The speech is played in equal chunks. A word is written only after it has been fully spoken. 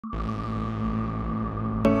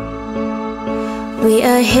We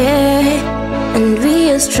are here and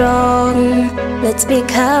we are strong. Let's be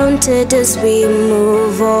counted as we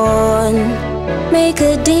move on. Make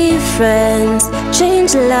a difference,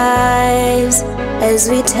 change lives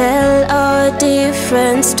as we tell our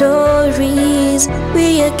different stories.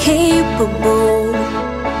 We are capable,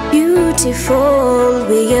 beautiful.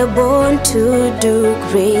 We are born to do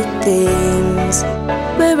great things.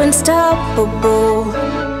 We're unstoppable,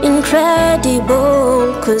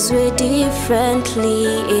 incredible, 'cause we're differently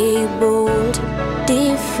abled,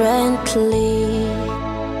 differently.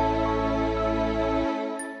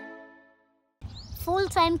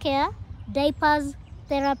 Full-time care, diapers,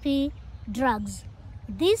 therapy, drugs.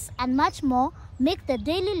 This and much more make the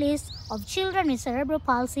daily list of children with cerebral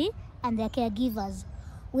palsy and their caregivers.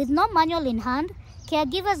 With no manual in hand,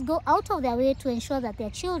 caregivers go out of their way to ensure that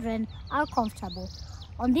their children are comfortable.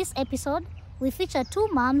 On this episode, we feature two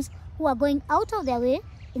moms who are going out of their way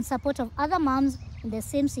in support of other moms in the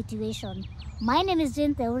same situation. My name is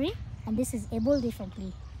Jane Theory, and this is Able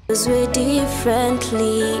Differently. 'Cause we're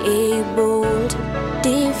differently abled,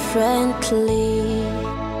 differently.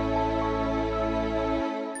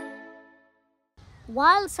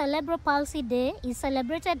 World Cerebral Palsy Day is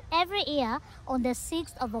celebrated every year on the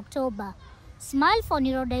 6th of October. Smile for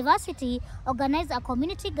Neurodiversity organized a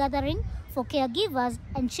community gathering for caregivers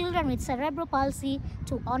and children with cerebral palsy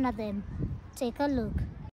to honor them. Take a look.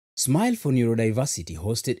 Smile for Neurodiversity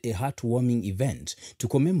hosted a heartwarming event to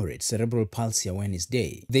commemorate Cerebral Palsy Awareness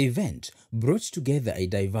Day. The event brought together a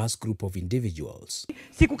diverse group of individuals.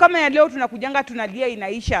 Siku kama ya leo tunakujanga, tunalia,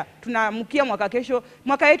 inaisha. Tunamkia mwaka kesho,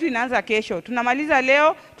 mwaka yetu inaanza kesho. Tunamaliza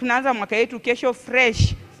leo, tunaanza mwaka yetu kesho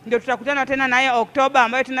fresh. Ndio tutakutana tena naye Oktoba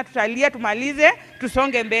ambayo tena tutalia, tumalize,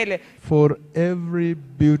 tusonge mbele. For every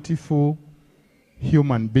beautiful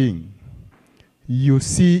human being, you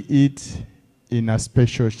see it in a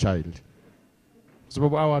special child.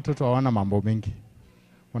 Sababu hao watoto hawana mambo mengi.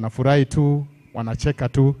 Wanafurahi tu, wanacheka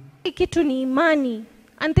tu. Kitu ni imani,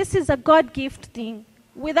 and this is a God gift thing.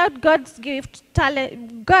 Without God's gift,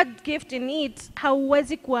 God gift in it,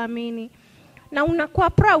 hauwezi kuamini. Na unakuwa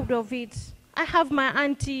proud of it. I have my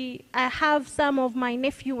auntie, I have some of my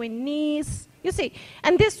nephew and niece. You see,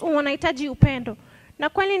 and this wanahitaji upendo. Na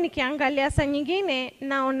kwani nikiangalia saa nyingine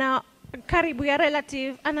naona karibu ya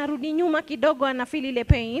relative anarudi nyuma kidogo, anafeel ile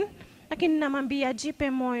pain, lakini namwambia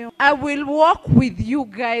jipe moyo. I will walk with you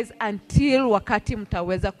guys until wakati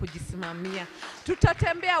mtaweza kujisimamia.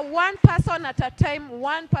 Tutatembea one person at a time,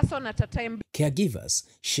 one person at a time. Caregivers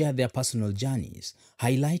share their personal journeys,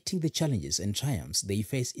 highlighting the challenges and triumphs they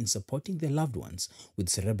face in supporting their loved ones with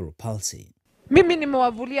cerebral palsy. Mimi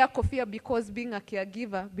nimewavulia kofia because being a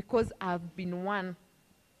caregiver, because I've been one.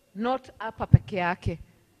 Not hapa peke yake.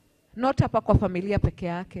 Not hapa kwa familia peke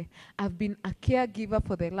yake. I've been a caregiver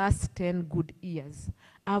for the last 10 good years.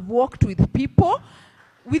 I've worked with people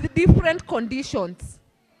with different conditions.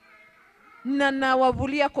 Na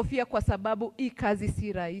nawavulia kofia kwa sababu hii kazi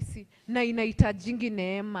si rahisi na inahitajingi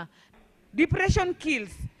neema. Depression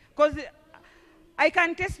kills, because I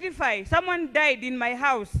can testify, someone died in my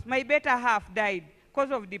house, my better half died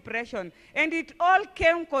because of depression, and it all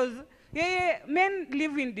came because men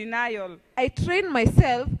live in denial. I trained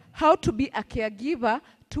myself how to be a caregiver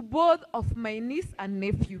to both of my niece and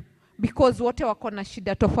nephew, because wote wako na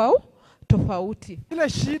shida tofauti. Ile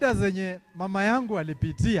shida zenye mama yangu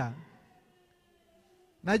alipitia,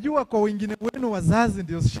 najua kwa wengine wenu wazazi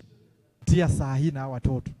ndio shida saa hii na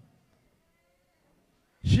watoto.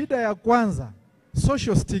 Shida ya kwanza,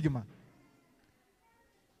 social stigma.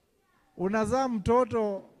 Unazaa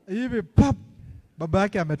mtoto hivi pap, baba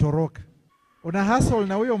yake ametoroka. Una hustle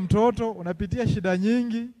na huyo mtoto, unapitia shida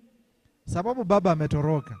nyingi sababu baba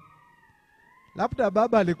ametoroka. Labda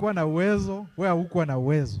baba alikuwa na uwezo, wewe hukuwa na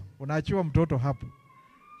uwezo. Unaachiwa mtoto hapo.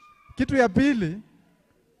 Kitu ya pili,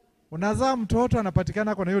 unazaa mtoto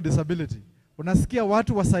anapatikana kwa hiyo disability. Unasikia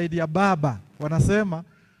watu wasaidia baba, wanasema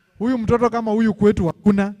huyu mtoto kama huyu kwetu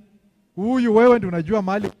hakuna. Huyu wewe ndio unajua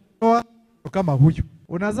mahali kutoa kama huyu.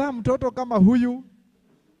 Unazaa mtoto kama huyu,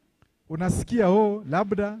 unasikia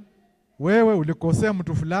labda wewe ulikosea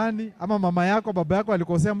mtu fulani, ama mama yako baba yako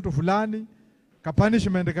alikosea mtu fulani,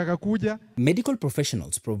 kapunishment kakakuja. Medical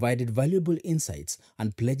professionals provided valuable insights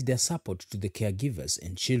and pledged their support to the caregivers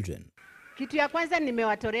and children. Kitu ya kwanza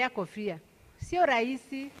nimewatorea kofia. Sio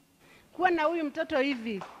rahisi kuwa na huyu mtoto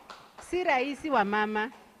hivi. Si rahisi wa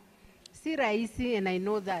mama. Si rahisi, and I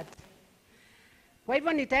know that. Kwa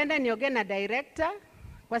hivyo nitaenda nioge na director,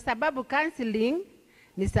 kwa sababu counseling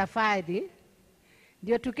ni safari.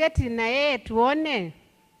 Ndio tuketi na yeye tuone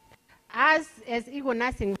as ego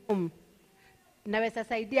nursing home naweza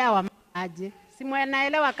saidia wa aje. Si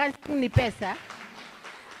mwanaelewa counseling ni pesa.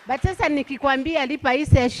 But sasa nikikwambia lipa hii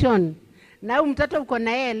session, na huyu mtoto uko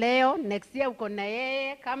na yeye leo, next year uko na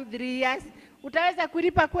yeye, come 3 years, utaweza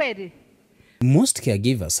kulipa kweli? Most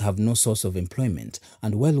caregivers have no source of employment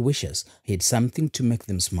and well-wishers had something to make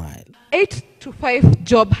them smile. 8 to 5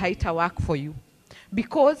 job haita work for you.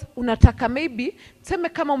 Because unataka maybe, tuseme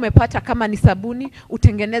kama umepata kama ni sabuni,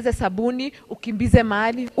 utengeneze sabuni, ukimbize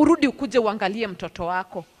mahali, urudi ukuje uangalie mtoto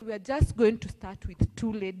wako. We are just going to start with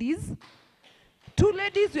 2 ladies. 2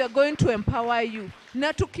 ladies, we are going to empower you.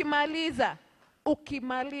 Na tukimaliza,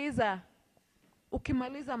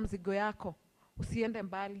 ukimaliza mzigo yako, usiende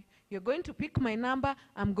mbali. You're going to pick my number,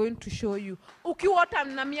 I'm going to show you. Ukiwa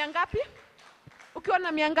na mia ngapi? Ukiwa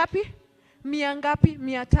na mia ngapi?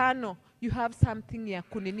 500. You have something ya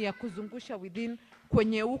kunini ya kuzungusha within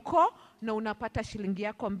kwenye uko na unapata shilingi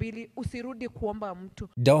yako 2, usirudi kuomba mtu.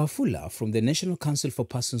 Dawafula from the National Council for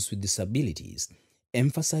Persons with Disabilities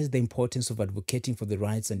emphasized the importance of advocating for the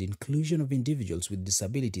rights and inclusion of individuals with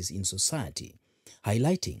disabilities in society,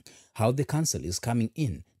 highlighting how the council is coming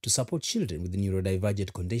in to support children with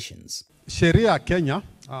neurodivergent conditions. Sheria ya Kenya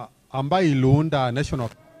ambayo iliunda national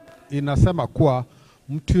inasema kuwa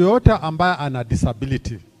mtu yote ambaye ana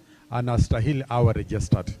disability anastahili awe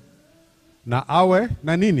registered na awe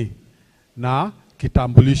na nini na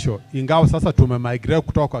kitambulisho, ingawa sasa tumemigrate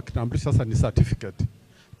kutoka kwa kitambulisho sasa ni certificate.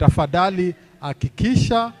 Tafadhali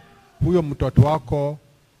hakikisha huyo mtoto wako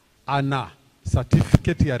ana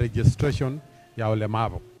certificate ya registration ya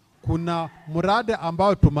ulemavu. Kuna mradi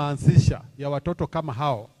ambao tumeanzisha ya watoto kama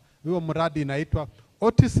hao. Huo mradi inaitwa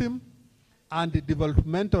Autism and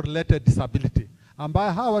Developmental Related Disability,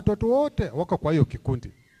 ambaye hawa watoto wote wako kwa hiyo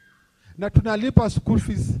kikundi. Na tunalipa school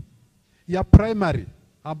fees ya primary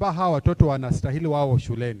ambao hawa watoto wanastahili wao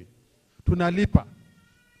shuleni.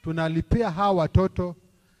 Tunalipia hawa watoto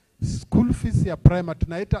school fees ya primary,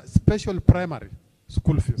 tunaita special primary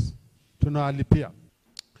school fees. Tunawalipia.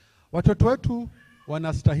 Watoto wetu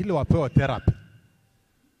wanastahili wapewe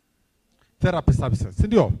therapy services, si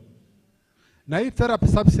ndio? Na hii therapy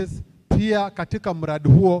services pia katika mradi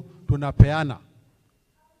huo tunapeana.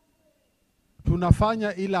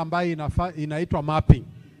 Tunafanya ile ambayo inaitwa mapping.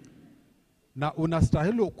 Na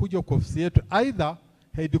unastahili ukuje kwa ofisi yetu either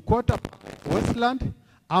headquarter Westland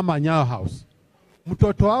ama Nyayo House.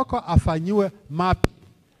 Mtoto wako afanyiwe mapping.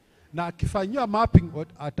 Na akifanyiwa mapping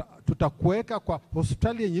tutakuweka kwa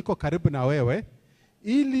hospitali yenye iko karibu na wewe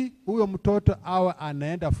ili huyo mtoto awe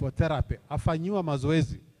anaenda for therapy, afanyiwa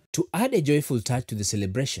mazoezi. To add a joyful touch to the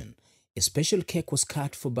celebration, a special cake was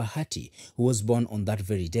cut for Bahati, who was born on that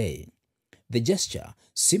very day. The gesture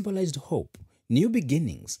symbolized hope, new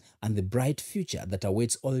beginnings, and the bright future that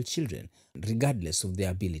awaits all children, regardless of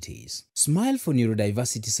their abilities. Smile for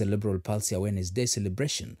Neurodiversity Cerebral Palsy Awareness Day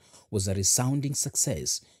celebration was a resounding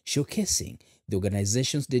success, showcasing the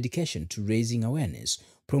organization's dedication to raising awareness,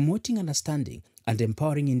 promoting understanding, and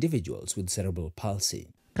empowering individuals with cerebral palsy.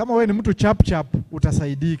 Kama wewe ni mtu chap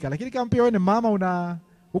utasaidika, lakini kama pia wewe ni mama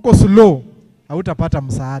uko slow hautapata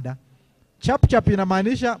msaada. Chap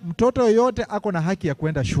inamaanisha mtoto yoyote ako na haki ya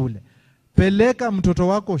kwenda shule. Peleka mtoto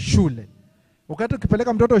wako shule. Wakati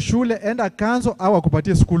ukipeleka mtoto shule, enda kanzo au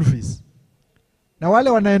akupatie school fees. Na wale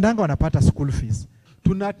wanaendanga wanapata school fees.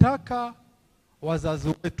 Tunataka wazazi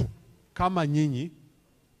wetu kama nyinyi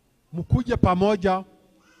mkuje pamoja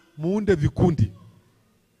muunde vikundi.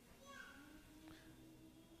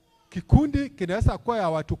 Kikundi kinaweza kuwa ya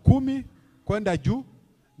watu 10 kwenda juu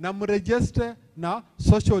na mregister na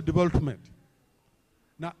social development.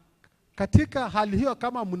 Na katika hali hiyo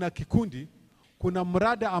kama mna kikundi, kuna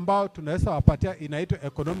mradi ambao tunaweza wapatia inaitwa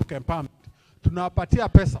economic empowerment. Tunawapatia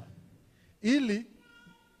pesa ili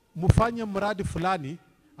mfanye mradi fulani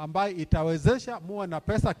ambayo itawezesha muwe na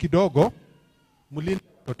pesa kidogo mlinde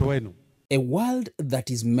watoto wenu. A world that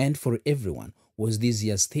is meant for everyone was this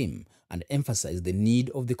year's theme and emphasized the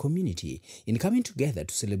need of the community in coming together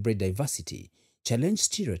to celebrate diversity, challenge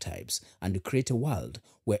stereotypes, and create a world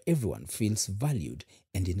where everyone feels valued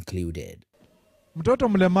and included. Mtoto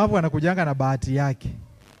mlemavu anakujanga na bahati yake.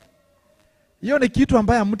 Hiyo ni kitu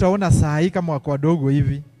ambayo mtaona saa hii kama wako wadogo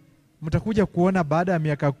hivi. Mtakuja kuona baada ya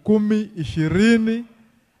miaka 10, 20,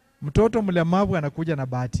 mtoto mlemavu anakuja na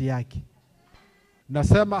bahati yake.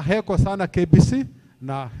 Nasema heko sana KBC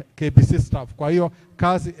na KBC staff. Kwa hiyo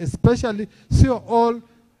kazi especially sio all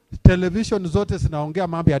television zote zinaongea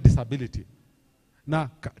mambo ya disability. Na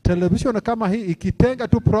television kama hii ikitenga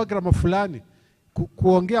tu program fulani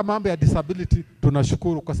kuongea mambo ya disability,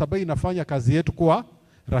 tunashukuru kwa sababu inafanya kazi yetu kuwa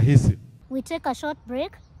rahisi. We take a short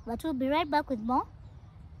break, but we'll be right back with more.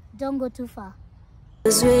 Don't go too far.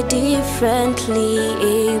 'Cause we're differently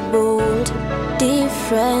abled,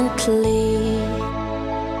 differently.